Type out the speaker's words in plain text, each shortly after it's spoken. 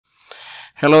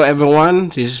Hello everyone,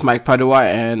 this is Mike Padua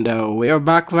and we are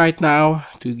back right now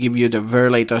to give you the very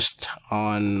latest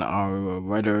on our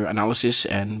weather analysis,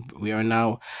 and we are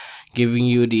now giving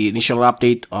you the initial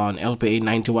update on LPA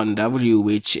 91W,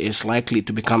 which is likely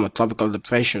to become a tropical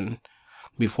depression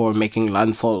before making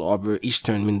landfall over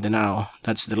Eastern Mindanao.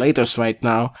 That's the latest right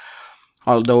now,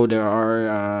 although there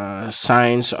are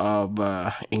signs of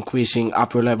increasing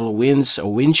upper level winds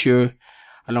or wind shear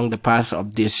along the path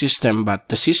of this system, but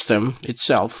the system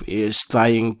itself is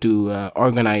trying to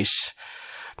organize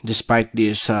despite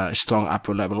these strong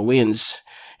upper level winds,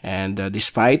 and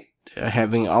despite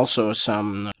having also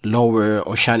some lower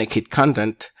oceanic heat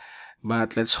content.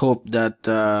 But let's hope that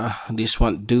this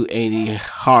won't do any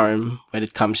harm when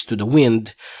it comes to the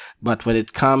wind. But when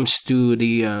it comes to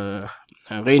the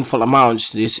rainfall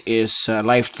amounts, this is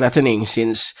life-threatening,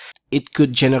 since it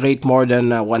could generate more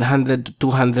than 100 to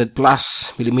 200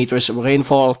 plus millimeters of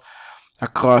rainfall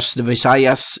across the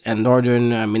Visayas and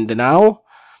Northern Mindanao,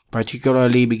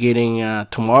 particularly beginning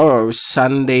tomorrow,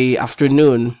 Sunday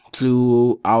afternoon,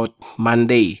 throughout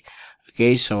Monday.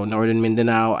 Okay, so Northern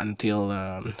Mindanao until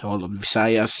the whole of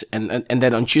Visayas, and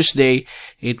then on Tuesday,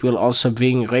 it will also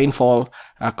bring rainfall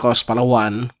across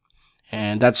Panahon,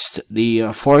 and that's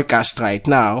the forecast right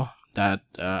now that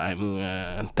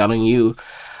I'm telling you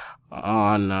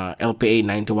on LPA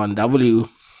 91W.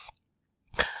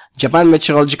 Japan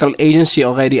Meteorological Agency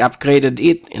already upgraded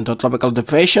it into tropical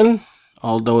depression,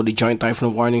 although the Joint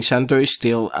Typhoon Warning Center is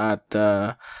still at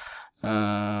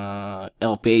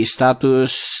LPA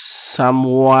status.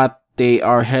 Somewhat, they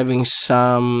are having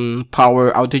some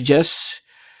power outages,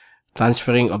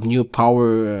 transferring of new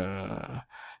power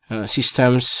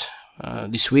systems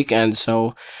this weekend,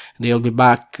 so they'll be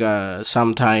back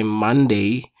sometime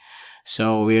Monday.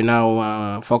 So we're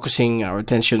now focusing our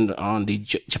attention on the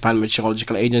Japan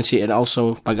Meteorological Agency and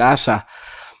also Pag-asa.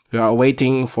 We are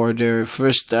waiting for their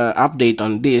first update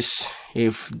on this,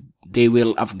 if they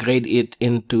will upgrade it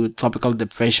into Tropical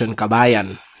Depression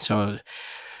KABAYAN. So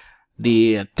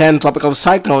the 10 tropical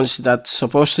cyclones that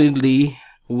supposedly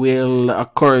will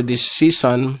occur this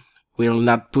season will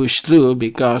not push through,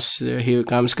 because here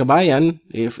comes KABAYAN.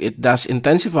 If it does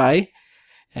intensify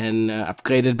and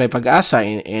upgraded by Pag-asa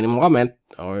in a moment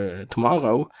or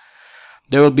tomorrow,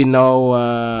 there will be no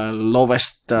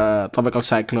lowest tropical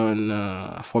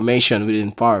cyclone formation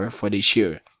within PAR for this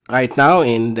year. Right now,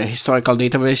 in the historical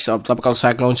database of tropical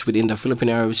cyclones within the Philippine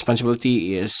area of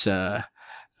responsibility is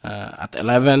at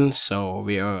 11, so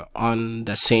we are on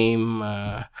the same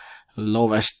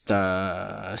lowest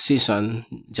season,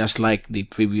 just like the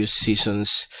previous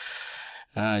seasons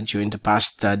during the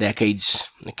past decades.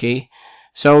 Okay,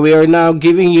 so we are now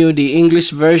giving you the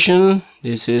English version.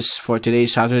 This is for today,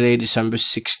 Saturday, December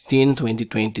 16,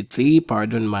 2023.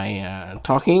 Pardon my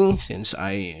talking, since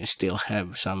I still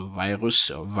have some virus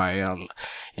or viral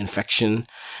infection,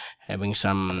 having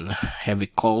some heavy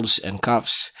colds and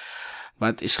coughs.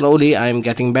 But slowly, I'm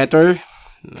getting better.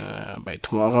 By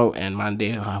tomorrow and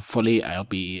Monday, hopefully, I'll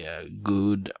be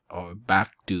good or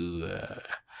back to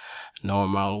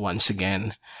normal once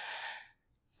again.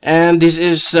 And this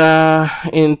is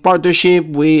in partnership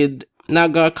with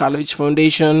Naga College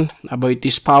Foundation,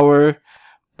 Aboitiz Power,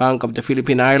 Bank of the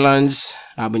Philippine Islands,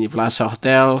 Avenue Plaza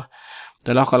Hotel,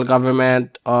 the local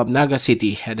government of Naga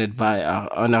City, headed by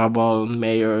our Honorable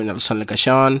Mayor Nelson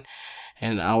Legacion,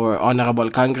 and our Honorable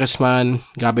Congressman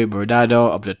Gabi Bordado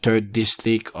of the 3rd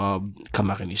District of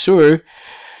Camarines Sur.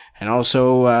 And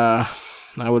also, I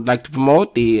would like to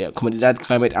promote the Comunidad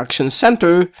Climate Action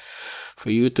Center for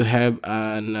you to have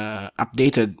an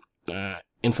updated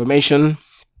information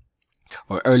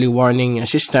or early warning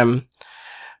system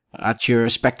at your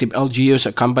respective LGUs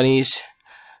or companies.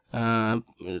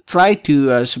 Try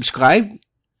to subscribe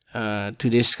to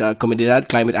this Comunidad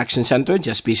Climate Action Center.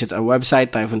 Just visit our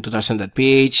website,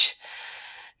 typhoon2000.ph,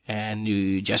 and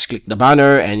you just click the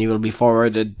banner and you will be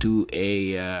forwarded to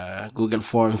a Google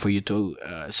form for you to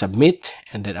submit.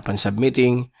 And then upon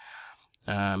submitting,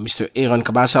 Mr. Aaron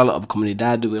Cabasal of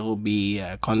Comunidad will be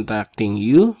contacting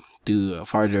you to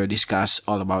further discuss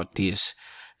all about this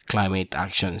Climate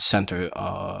Action Center,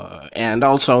 and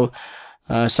also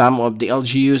some of the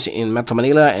LGUs in Metro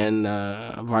Manila and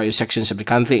various sections of the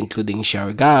country, including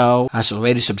Siargao, has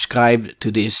already subscribed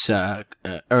to this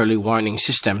early warning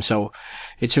system. So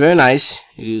it's very nice.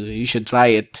 You should try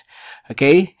it.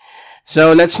 Okay,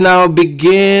 so let's now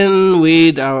begin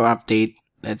with our update.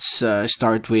 Let's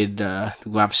start with the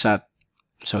GovSat.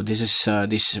 So this is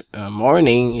this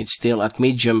morning. It's still at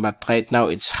medium, but right now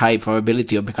it's high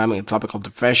probability of becoming a tropical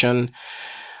depression.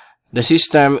 The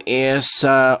system is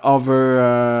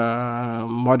over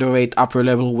moderate upper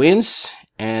level winds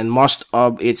and most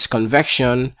of its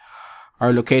convection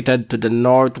are located to the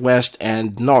northwest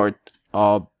and north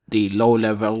of the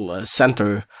low-level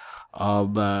center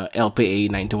of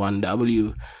LPA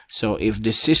 91W. So if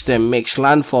this system makes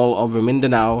landfall over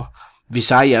Mindanao,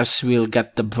 Visayas will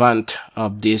get the brunt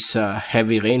of this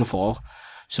heavy rainfall.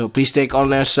 So please take all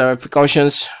necessary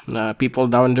precautions, people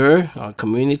down there,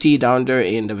 community down there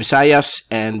in the Visayas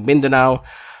and Mindanao,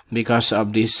 because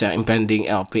of this impending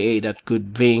LPA that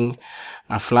could bring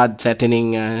a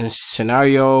flood-threatening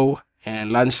scenario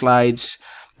and landslides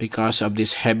because of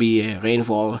this heavy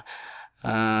rainfall.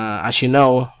 As you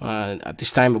know, at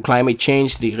this time of climate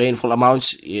change, the rainfall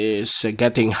amounts is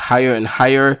getting higher and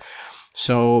higher.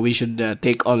 So we should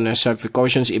take all necessary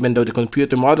precautions. Even though the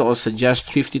computer models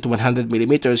suggest 50 to 100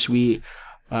 millimeters, we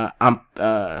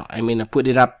put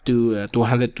it up to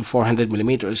 200 to 400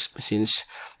 millimeters, since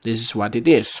this is what it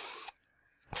is.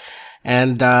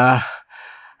 And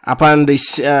upon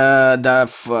this,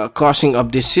 crossing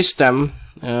of this system,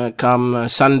 come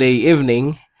Sunday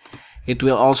evening, it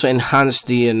will also enhance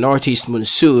the northeast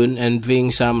monsoon and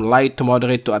bring some light to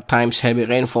moderate to at times heavy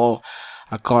rainfall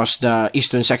across the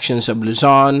eastern sections of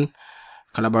Luzon,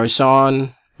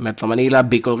 Calabarzon, Metro Manila,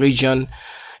 Bicol region.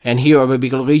 And here over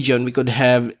Bicol region, we could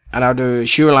have another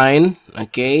shear line.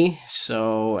 Okay,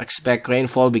 so expect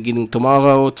rainfall beginning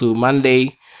tomorrow to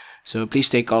Monday. So please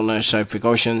take all necessary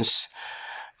precautions.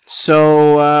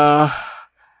 So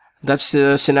that's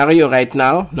the scenario right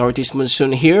now. Northeast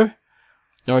monsoon here,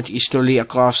 northeasterly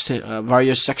across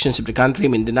various sections of the country.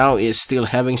 Mindanao is still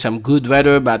having some good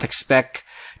weather, but expect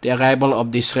the arrival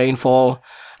of this rainfall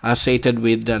associated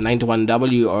with the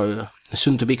 91W, or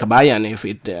soon to be Kabayan if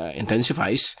it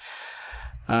intensifies,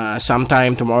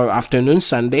 sometime tomorrow afternoon,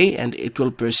 Sunday, and it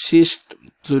will persist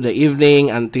through the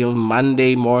evening until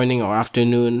Monday morning or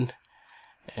afternoon.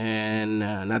 And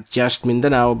not just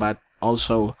Mindanao, but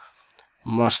also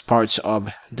most parts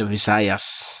of the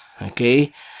Visayas.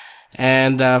 Okay,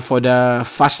 and for the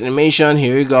fast animation,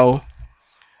 here you go.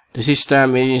 The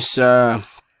system is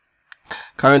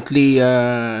currently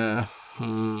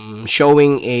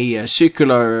showing a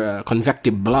circular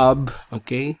convective blob.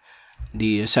 Okay,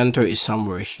 the center is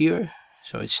somewhere here,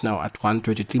 so it's now at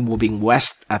 133, moving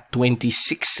west at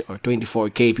 26 or 24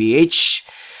 kph,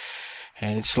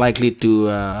 and it's likely to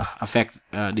affect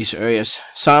these areas.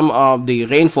 Some of the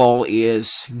rainfall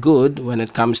is good when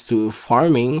it comes to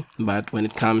farming, but when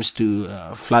it comes to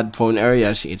flood prone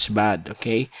areas, it's bad.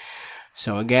 Okay,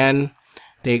 so again,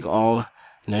 take all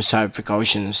necessary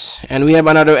precautions. And we have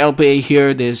another LPA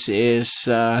here. This is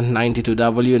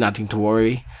 92W, nothing to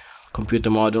worry. Computer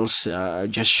models are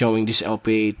just showing this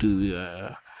LPA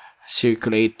to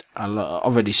circulate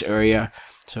over this area,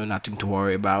 so nothing to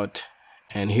worry about.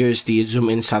 And here's the zoom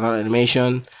in satellite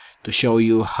animation to show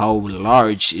you how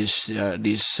large is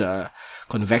this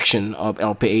convection of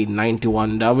LPA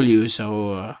 91W.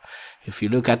 So if you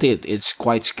look at it, it's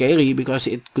quite scary because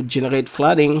it could generate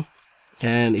flooding.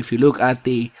 And if you look at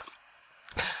the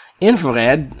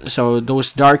infrared, so those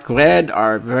dark red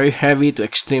are very heavy to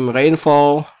extreme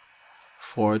rainfall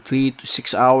for 3 to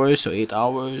 6 hours, so 8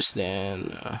 hours,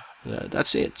 then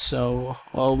that's it. So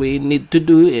all we need to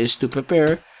do is to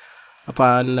prepare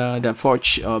upon the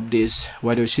approach of this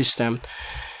weather system.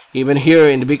 Even here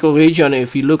in the Bicol region,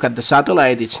 if you look at the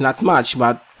satellite, it's not much,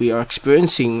 but we are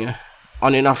experiencing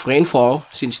on and off rainfall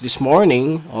since this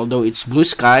morning, although it's blue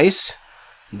skies.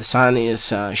 The sun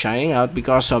is shining out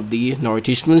because of the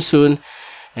northeast monsoon,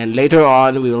 and later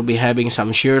on we will be having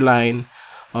some shear line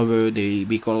over the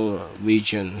Bicol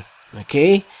region.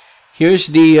 Okay, here's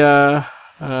the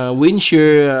wind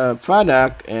shear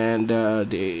product, and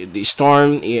the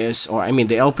storm is, or I mean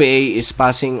the LPA is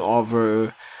passing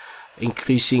over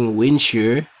increasing wind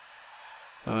shear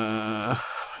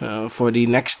for the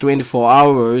next 24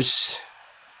 hours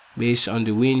based on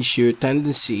the wind shear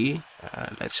tendency.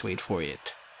 Let's wait for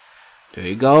it. There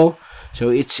you go. So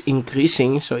it's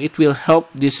increasing, so it will help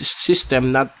this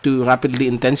system not to rapidly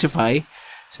intensify.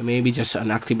 So maybe just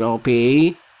an active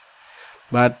LPA,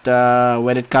 but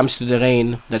when it comes to the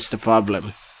rain, that's the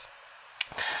problem.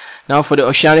 Now for the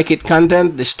oceanic heat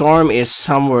content, the storm is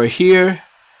somewhere here,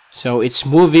 so it's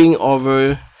moving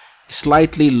over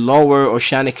slightly lower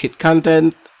oceanic heat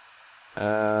content,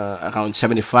 around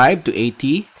 75 to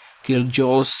 80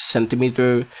 kilojoules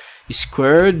centimeter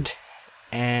squared.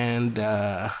 And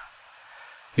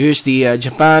here's the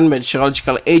Japan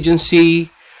Meteorological Agency.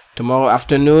 Tomorrow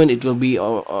afternoon it will be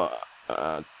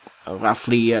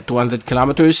roughly 200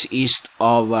 kilometers east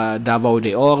of Davao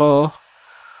de Oro,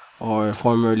 or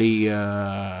formerly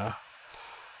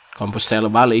Compostela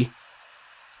Valley.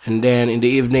 And then in the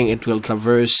evening it will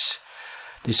traverse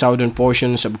the southern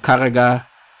portions of Caraga,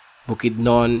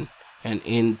 Bukidnon, and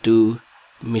into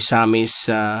Misamis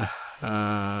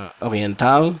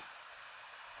Oriental,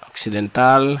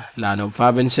 Occidental, Lanao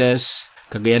provinces,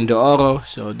 Cagayan de Oro.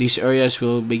 So these areas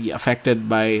will be affected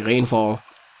by rainfall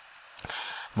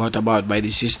brought about by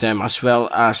the system, as well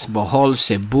as Bohol,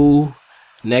 Cebu,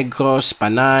 Negros,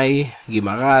 Panay,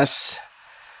 Guimaras.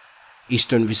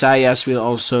 Eastern Visayas will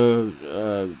also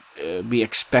be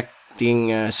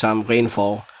expecting some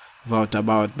rainfall brought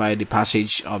about by the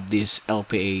passage of this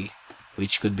LPA,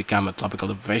 which could become a tropical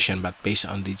depression, but based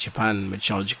on the Japan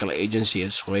Meteorological Agency,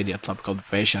 it's already a tropical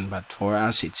depression. But for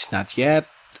us, it's not yet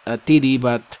a TD,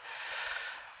 but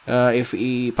if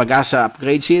Pagasa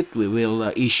upgrades it, we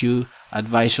will issue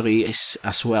advisory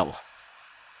as well.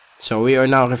 So we are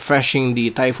now refreshing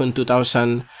the Typhoon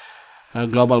 2000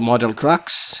 global model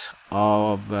tracks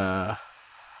of LPA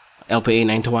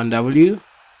 91W.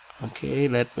 Okay,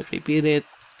 let me repeat it.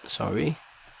 Sorry.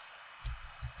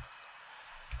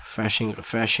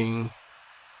 Refreshing.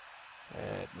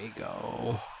 Let me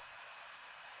go.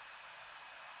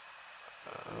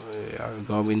 We are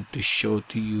going to show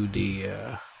to you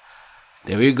the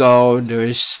there we go.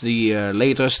 There's the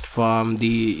latest from the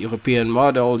European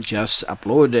model just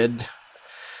uploaded.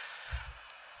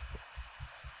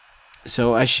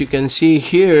 So as you can see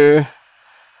here,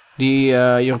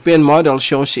 the European model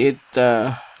shows it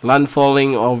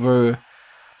landfalling over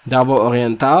Davao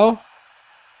Oriental,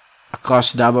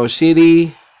 across Davao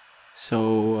City.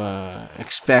 So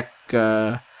expect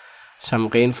some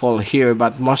rainfall here,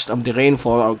 but most of the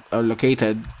rainfall are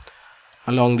located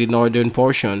along the northern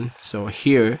portion. So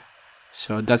here,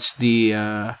 so that's the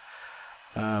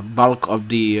bulk of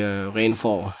the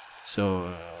rainfall.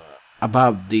 So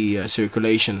above the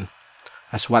circulation,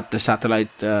 as what the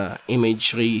satellite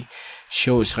imagery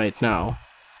shows right now.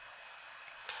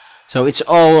 So it's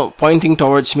all pointing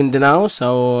towards Mindanao.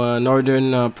 So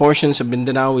northern portions of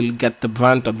Mindanao will get the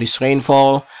brunt of this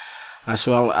rainfall, as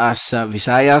well as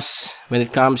Visayas. When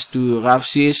it comes to rough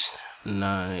seas,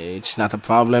 it's not a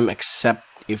problem, except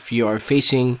if you are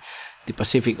facing the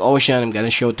Pacific Ocean. I'm gonna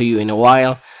show to you in a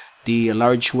while the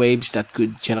large waves that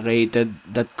could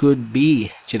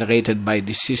be generated by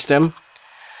this system.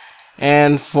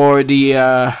 And for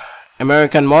the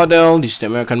American model, this is the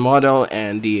American model,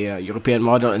 and the European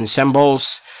model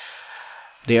ensembles,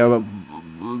 they are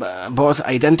both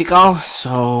identical,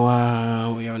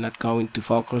 so we are not going to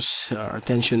focus our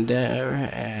attention there.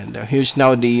 And here's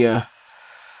now the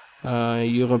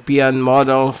European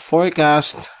model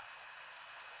forecast,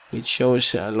 which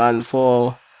shows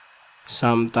landfall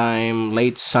sometime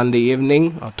late Sunday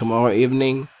evening or tomorrow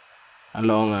evening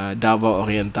along Davao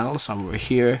Oriental, somewhere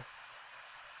here.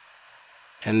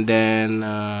 And then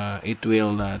it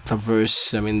will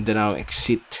traverse Mindanao,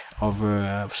 exit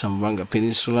over Zamboanga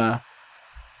Peninsula.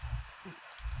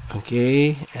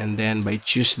 Okay, and then by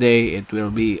Tuesday it will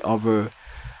be over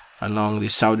along the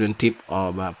southern tip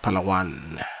of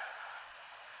Palawan.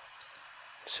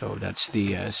 So that's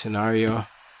the scenario,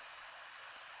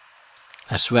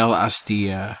 as well as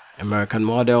the American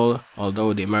model,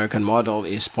 although the American model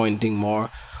is pointing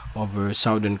more over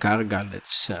southern Caraga.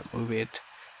 Let's move it.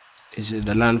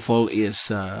 The landfall is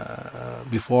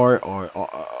before or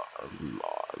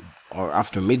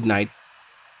after midnight.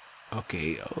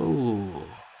 Okay. Oh,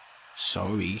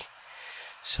 sorry.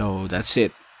 So that's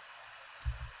it.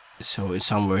 So it's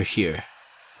somewhere here,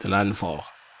 the landfall.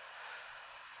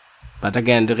 But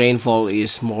again, the rainfall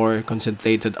is more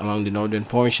concentrated along the northern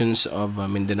portions of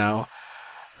Mindanao.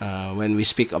 When we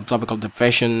speak of tropical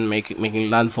depression making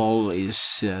landfall,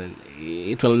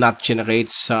 it will not generate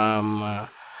some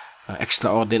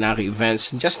extraordinary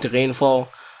events, just the rainfall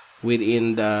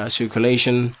within the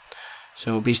circulation.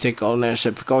 So please take all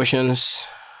necessary precautions.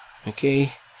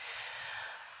 Okay.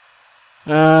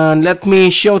 Let me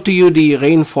show to you the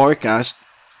rain forecast,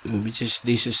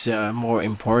 this is more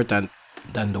important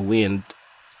than the wind.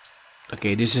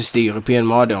 Okay, this is the European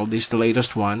model. This is the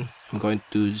latest one. I'm going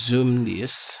to zoom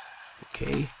this.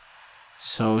 Okay,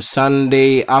 so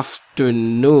Sunday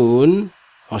afternoon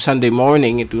or Sunday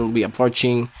morning, it will be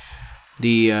approaching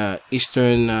the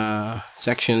eastern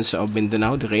sections of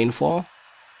Mindanao, the rainfall,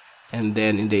 and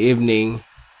then in the evening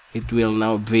it will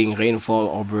now bring rainfall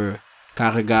over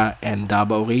Caraga and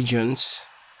Davao regions,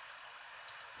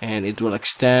 and it will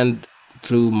extend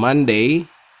through Monday,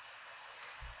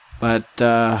 but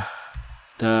the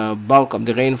bulk of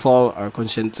the rainfall are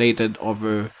concentrated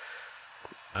over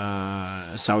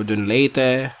southern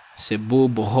Leyte, Cebu,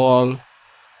 Bohol,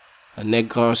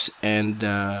 Negros, and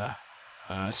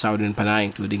southern Panay,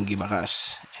 including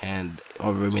Guimaras, and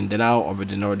over Mindanao, over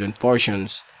the northern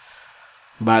portions.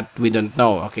 but we don't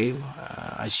know. Okay,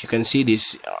 as you can see,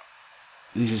 this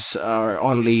is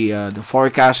only the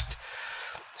forecast.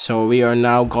 So we are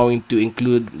now going to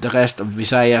include the rest of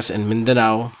Visayas and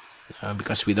Mindanao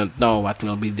because we don't know what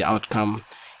will be the outcome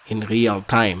in real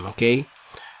time. Okay,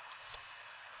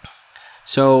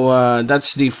 so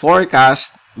that's the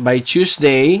forecast. By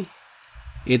Tuesday,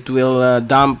 it will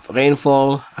dump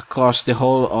rainfall across the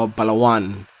whole of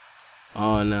Palawan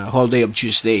on a whole day of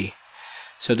Tuesday.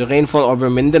 So the rainfall over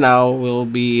Mindanao will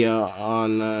be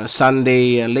on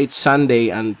Sunday, late Sunday,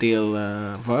 until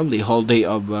probably whole day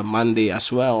of Monday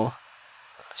as well,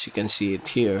 as you can see it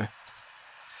here.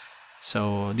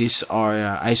 So these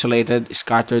are isolated,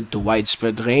 scattered to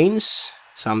widespread rains,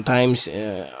 sometimes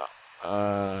a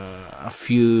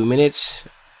few minutes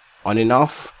on and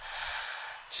off.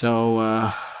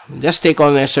 So just take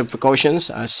all necessary precautions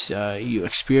as you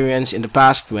experienced in the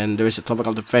past when there is a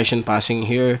tropical depression passing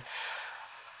here,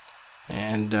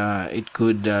 and it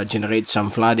could generate some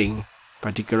flooding,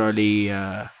 particularly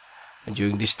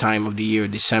during this time of the year,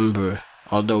 December.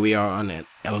 Although we are on an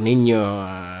El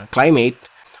Nino climate,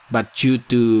 but due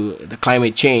to the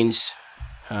climate change,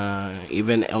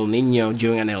 even El Nino,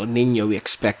 during an El Nino, we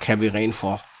expect heavy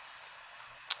rainfall.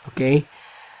 Okay,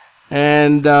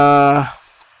 and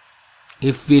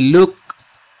if we look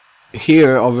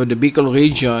here over the Bicol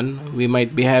region, we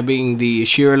might be having the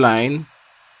shear line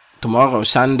tomorrow,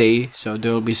 Sunday. So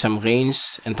there will be some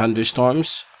rains and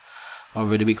thunderstorms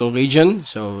over the Bicol region.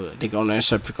 So take all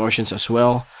necessary precautions as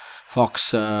well,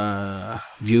 folks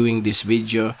viewing this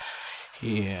video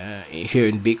here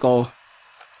in Bicol.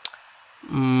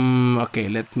 Okay,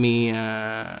 let me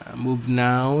move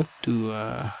now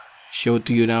to show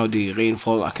to you now the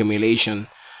rainfall accumulation.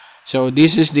 So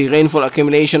this is the rainfall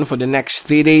accumulation for the next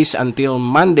 3 days until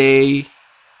Monday.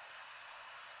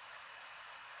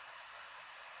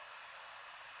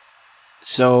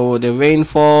 So the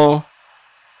rainfall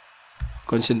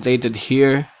concentrated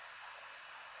here,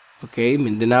 okay,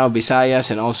 Mindanao, Visayas,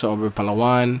 and also over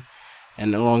Palawan,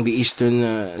 and along the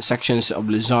eastern sections of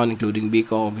Luzon, including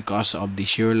Bicol, because of the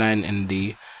shear line and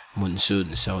the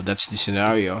monsoon. So that's the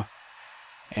scenario.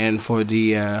 And for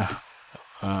the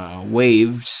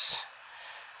waves,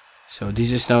 so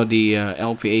this is now the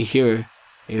LPA here.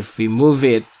 If we move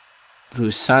it to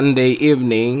Sunday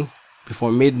evening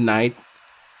before midnight,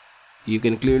 you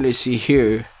can clearly see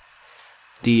here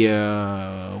the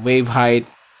wave height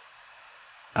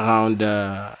around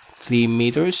 3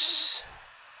 meters.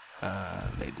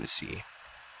 Let me see.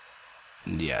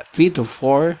 Yeah, 3 to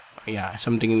 4. Yeah,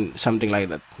 something like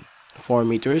that. 4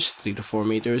 meters, 3 to 4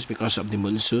 meters because of the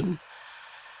monsoon.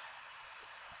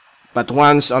 But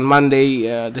once on Monday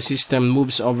the system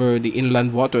moves over the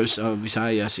inland waters of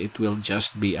Visayas, it will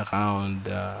just be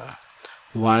around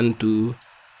 1 to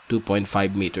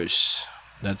 2.5 meters.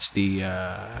 That's the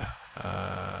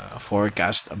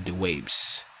forecast of the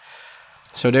waves.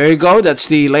 So there you go. That's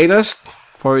the latest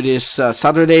for this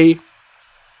Saturday.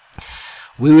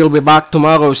 We will be back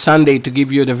tomorrow, Sunday, to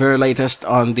give you the very latest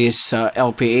on this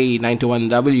LPA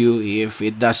 91W. If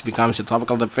it does becomes a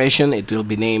tropical depression, it will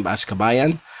be named as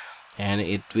Kabayan, and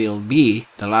it will be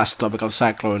the last tropical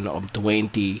cyclone of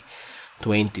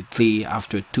 2023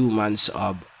 after 2 months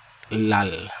of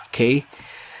lull. Okay,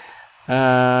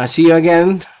 see you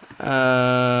again.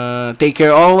 Take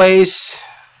care always.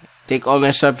 Take all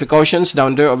necessary precautions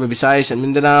down there over Visayas and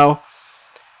Mindanao.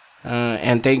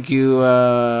 And thank you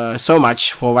so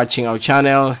much for watching our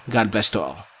channel. God bless to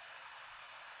all.